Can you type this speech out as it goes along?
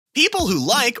People who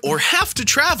like or have to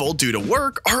travel due to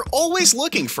work are always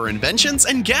looking for inventions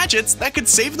and gadgets that could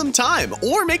save them time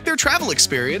or make their travel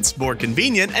experience more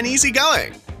convenient and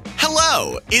easygoing.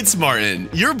 Hello, it's Martin,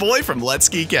 your boy from Let's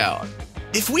Geek Out.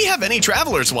 If we have any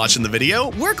travelers watching the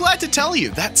video, we're glad to tell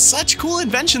you that such cool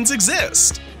inventions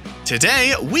exist.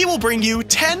 Today, we will bring you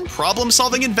 10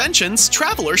 problem-solving inventions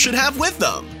travelers should have with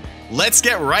them. Let's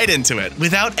get right into it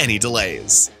without any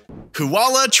delays.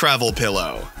 KOOALA Travel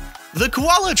Pillow. The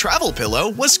KOOALA Travel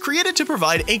Pillow was created to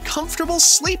provide a comfortable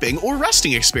sleeping or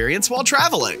resting experience while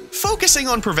traveling, focusing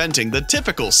on preventing the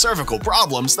typical cervical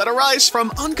problems that arise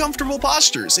from uncomfortable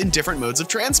postures in different modes of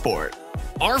transport.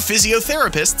 Our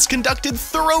physiotherapists conducted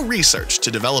thorough research to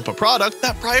develop a product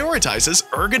that prioritizes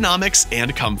ergonomics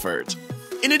and comfort.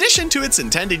 In addition to its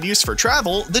intended use for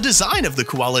travel, the design of the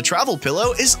KOOALA Travel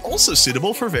Pillow is also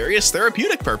suitable for various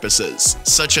therapeutic purposes,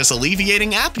 such as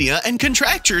alleviating apnea and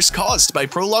contractures caused by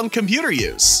prolonged computer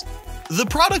use. The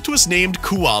product was named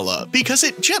KOOALA because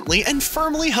it gently and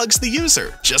firmly hugs the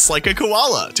user, just like a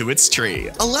koala to its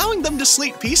tree, allowing them to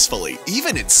sleep peacefully,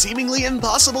 even in seemingly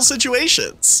impossible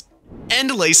situations.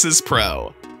 Endlaces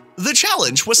Pro. The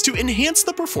challenge was to enhance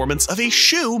the performance of a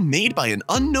shoe made by an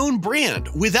unknown brand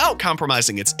without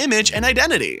compromising its image and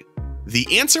identity.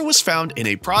 The answer was found in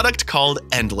a product called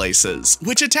Endlaces,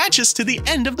 which attaches to the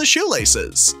end of the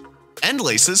shoelaces.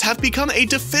 Endlaces have become a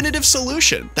definitive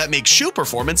solution that makes shoe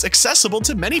performance accessible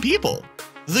to many people.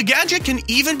 The gadget can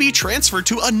even be transferred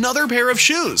to another pair of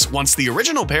shoes once the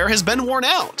original pair has been worn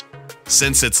out.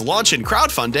 Since its launch in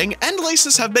crowdfunding,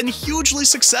 Endlaces have been hugely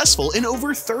successful in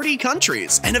over 30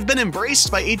 countries and have been embraced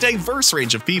by a diverse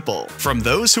range of people, from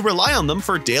those who rely on them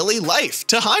for daily life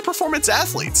to high-performance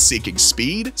athletes seeking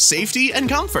speed, safety, and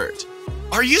comfort.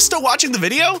 Are you still watching the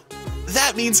video?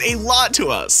 That means a lot to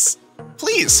us.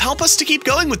 Please help us to keep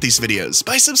going with these videos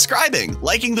by subscribing,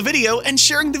 liking the video, and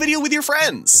sharing the video with your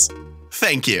friends.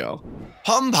 Thank you.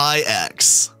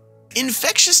 Pumpix.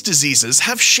 Infectious diseases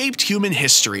have shaped human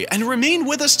history and remain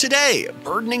with us today,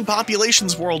 burdening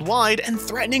populations worldwide and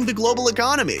threatening the global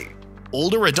economy.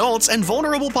 Older adults and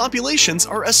vulnerable populations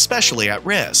are especially at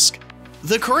risk.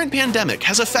 The current pandemic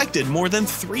has affected more than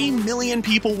 3 million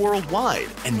people worldwide,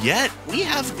 and yet we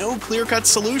have no clear-cut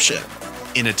solution.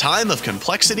 In a time of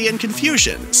complexity and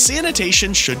confusion,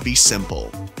 sanitation should be simple.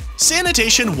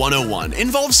 Sanitation 101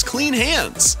 involves clean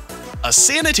hands. A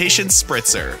sanitation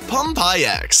spritzer,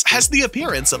 Pumpix, has the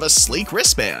appearance of a sleek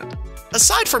wristband.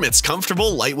 Aside from its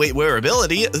comfortable, lightweight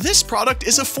wearability, this product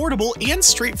is affordable and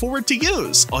straightforward to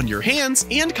use on your hands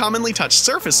and commonly touched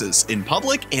surfaces in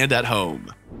public and at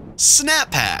home. Snap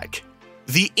Pack.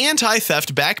 The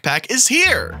anti-theft backpack is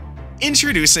here!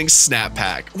 Introducing Snap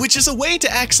Pack, which is a way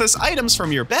to access items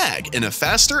from your bag in a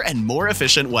faster and more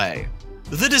efficient way.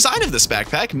 The design of this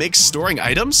backpack makes storing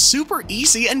items super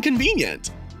easy and convenient.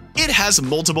 It has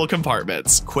multiple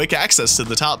compartments, quick access to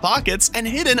the top pockets, and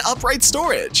hidden upright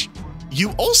storage.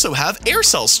 You also have air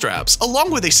cell straps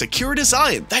along with a secure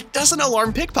design that doesn't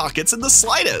alarm pickpockets in the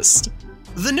slightest.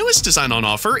 The newest design on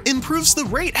offer improves the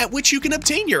rate at which you can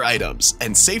obtain your items,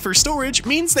 and safer storage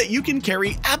means that you can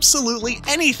carry absolutely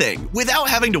anything without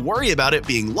having to worry about it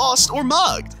being lost or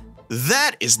mugged.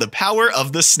 That is the power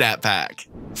of the Snap Pack.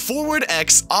 Forward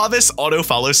X Avis Auto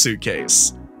Follow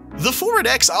Suitcase. The Forward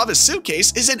X Avis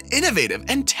suitcase is an innovative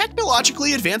and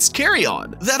technologically advanced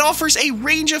carry-on that offers a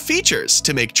range of features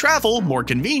to make travel more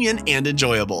convenient and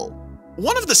enjoyable.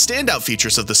 One of the standout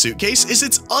features of the suitcase is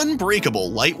its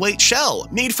unbreakable lightweight shell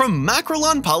made from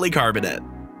Macrolon polycarbonate.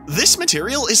 This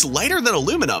material is lighter than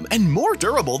aluminum and more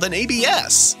durable than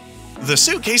ABS. The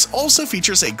suitcase also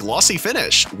features a glossy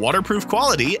finish, waterproof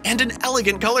quality, and an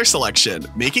elegant color selection,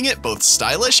 making it both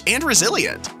stylish and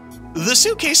resilient. The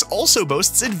suitcase also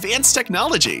boasts advanced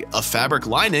technology, a fabric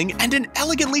lining, and an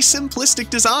elegantly simplistic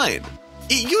design.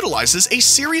 It utilizes a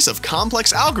series of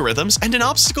complex algorithms and an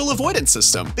obstacle avoidance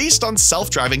system based on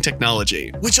self-driving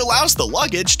technology, which allows the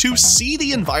luggage to see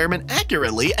the environment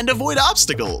accurately and avoid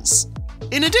obstacles.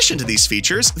 In addition to these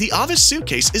features, the Avis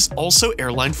suitcase is also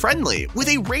airline-friendly, with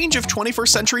a range of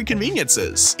 21st-century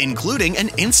conveniences, including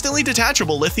an instantly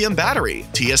detachable lithium battery,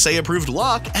 TSA-approved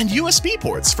lock, and USB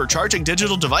ports for charging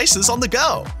digital devices on the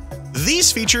go.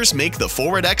 These features make the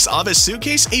Forward X Avis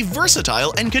suitcase a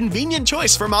versatile and convenient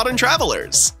choice for modern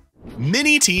travelers.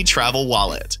 MiniT Travel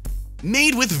Wallet.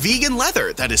 Made with vegan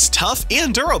leather that is tough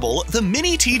and durable, the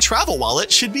MiniT Travel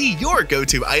Wallet should be your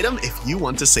go-to item if you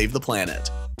want to save the planet.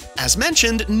 As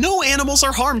mentioned, no animals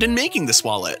are harmed in making this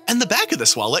wallet, and the back of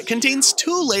this wallet contains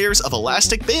 2 layers of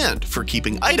elastic band for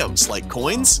keeping items like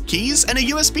coins, keys, and a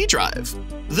USB drive.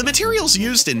 The materials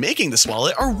used in making this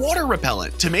wallet are water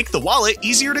repellent to make the wallet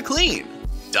easier to clean.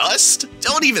 Dust?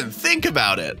 Don't even think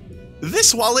about it.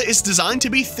 This wallet is designed to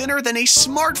be thinner than a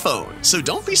smartphone, so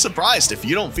don't be surprised if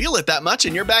you don't feel it that much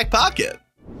in your back pocket.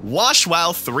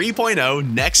 WashWow 3.0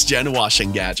 Next-Gen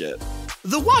Washing Gadget.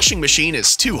 The washing machine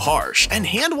is too harsh, and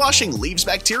hand washing leaves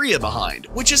bacteria behind,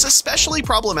 which is especially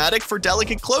problematic for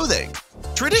delicate clothing.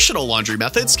 Traditional laundry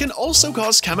methods can also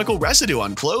cause chemical residue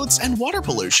on clothes and water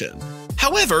pollution.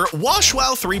 However,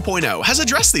 WashWow 3.0 has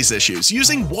addressed these issues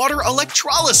using water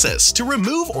electrolysis to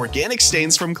remove organic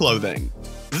stains from clothing.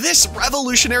 This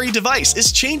revolutionary device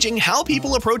is changing how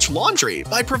people approach laundry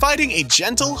by providing a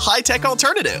gentle, high-tech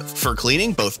alternative for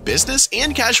cleaning both business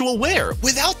and casual wear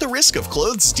without the risk of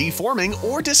clothes deforming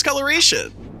or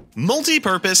discoloration.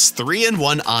 MultiPurpose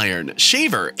 3-in-1 iron,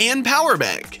 shaver, and power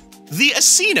bank. The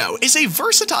Asino is a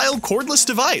versatile cordless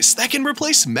device that can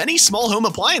replace many small home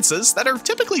appliances that are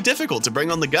typically difficult to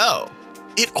bring on the go.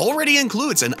 It already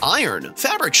includes an iron,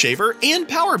 fabric shaver, and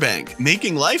power bank,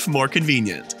 making life more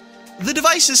convenient. The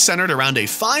device is centered around a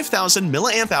 5,000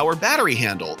 mAh battery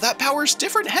handle that powers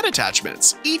different head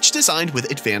attachments, each designed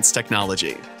with advanced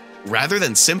technology. Rather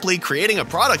than simply creating a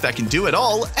product that can do it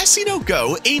all, Asino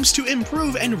Go aims to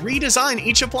improve and redesign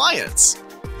each appliance.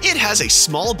 It has a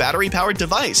small battery-powered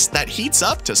device that heats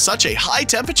up to such a high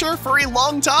temperature for a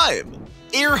long time.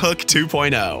 Airhook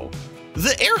 2.0. The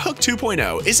Airhook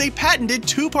 2.0 is a patented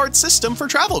two-part system for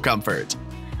travel comfort.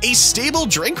 A stable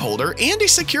drink holder and a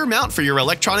secure mount for your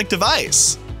electronic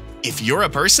device. If you're a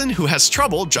person who has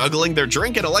trouble juggling their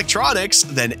drink and electronics,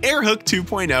 then Airhook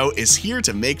 2.0 is here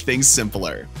to make things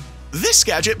simpler. This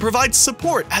gadget provides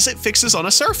support as it fixes on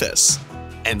a surface.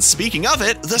 And speaking of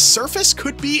it, the surface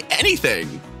could be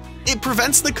anything. It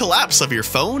prevents the collapse of your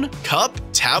phone, cup,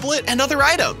 tablet, and other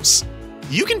items.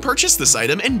 You can purchase this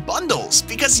item in bundles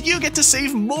because you get to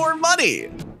save more money.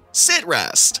 Sit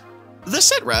Rest. The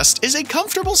Sit Rest is a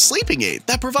comfortable sleeping aid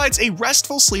that provides a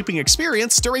restful sleeping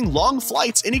experience during long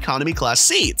flights in economy class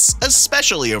seats,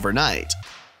 especially overnight.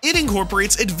 It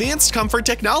incorporates advanced comfort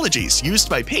technologies used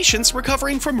by patients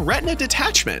recovering from retina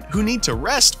detachment who need to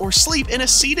rest or sleep in a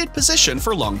seated position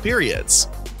for long periods.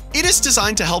 It is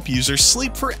designed to help users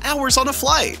sleep for hours on a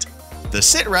flight. The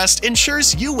Sit Rest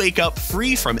ensures you wake up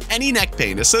free from any neck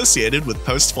pain associated with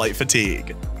post-flight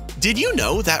fatigue. Did you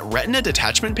know that retina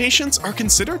detachment patients are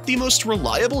considered the most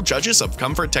reliable judges of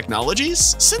comfort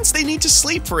technologies, since they need to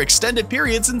sleep for extended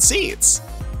periods in seats?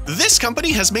 This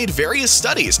company has made various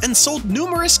studies and sold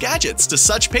numerous gadgets to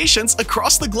such patients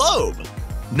across the globe.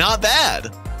 Not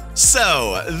bad.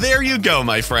 So, there you go,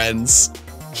 my friends.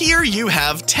 Here you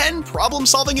have 10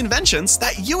 problem-solving inventions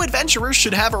that you adventurers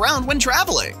should have around when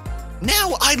traveling.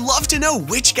 Now, I'd love to know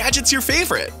which gadget's your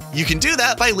favorite. You can do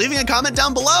that by leaving a comment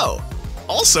down below.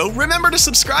 Also, remember to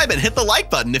subscribe and hit the like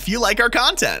button if you like our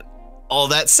content. All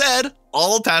that said,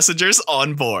 all passengers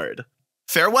on board.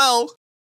 Farewell!